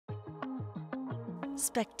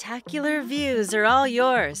Spectacular views are all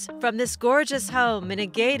yours from this gorgeous home in a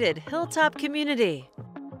gated hilltop community.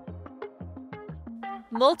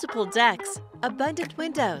 Multiple decks, abundant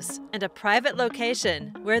windows, and a private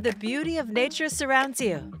location where the beauty of nature surrounds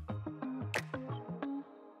you.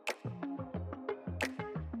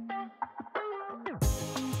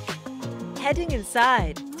 Heading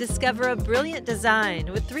inside, discover a brilliant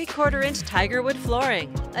design with 3/4-inch tigerwood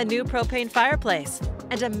flooring, a new propane fireplace,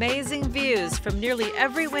 and amazing views from nearly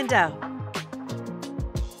every window.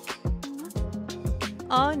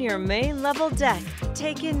 On your main level deck,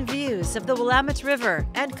 take in views of the Willamette River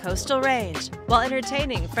and coastal range while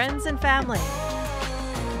entertaining friends and family.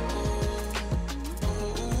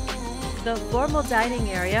 The formal dining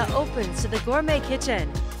area opens to the gourmet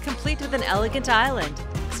kitchen, complete with an elegant island,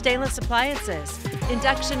 stainless appliances,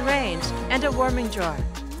 induction range, and a warming drawer.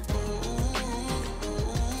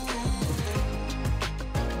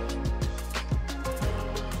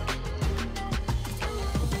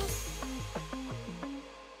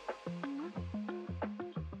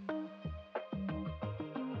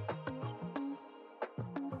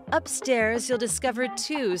 Upstairs, you'll discover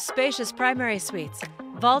 2 spacious primary suites,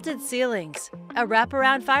 vaulted ceilings, a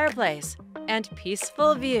wraparound fireplace, and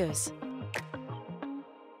peaceful views.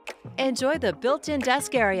 Enjoy the built-in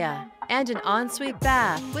desk area and an ensuite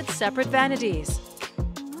bath with separate vanities.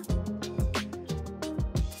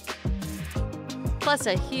 Plus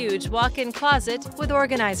a huge walk-in closet with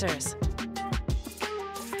organizers.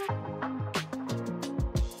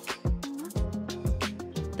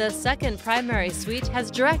 The second primary suite has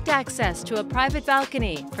direct access to a private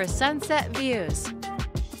balcony for sunset views.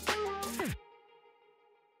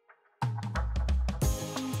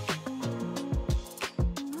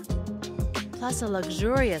 Plus a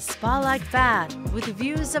luxurious spa-like bath with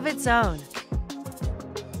views of its own.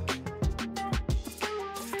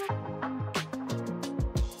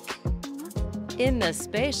 In the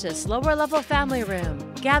spacious lower-level family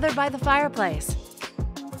room, gather by the fireplace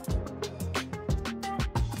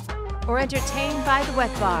or entertain by the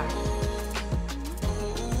wet bar.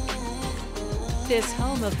 This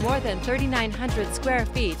home of more than 3,900 square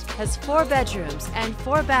feet has 4 bedrooms and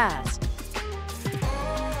 4 baths.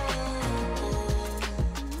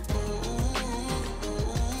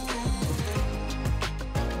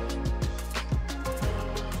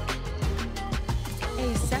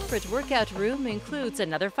 A separate workout room includes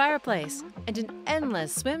another fireplace and an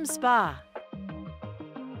endless swim spa.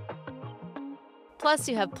 Plus,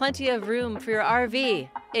 you have plenty of room for your RV,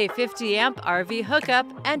 a 50-amp RV hookup,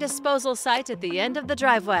 and disposal site at the end of the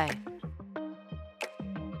driveway.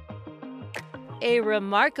 A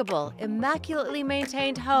remarkable, immaculately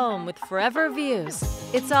maintained home with forever views.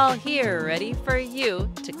 It's all here ready for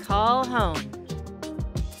you to call home.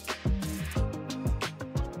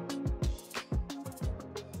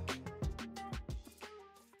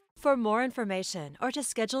 For more information or to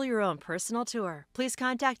schedule your own personal tour, please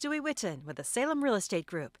contact Dewey Whitton with the Salem Real Estate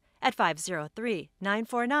Group at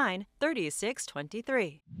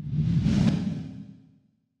 503-949-3623.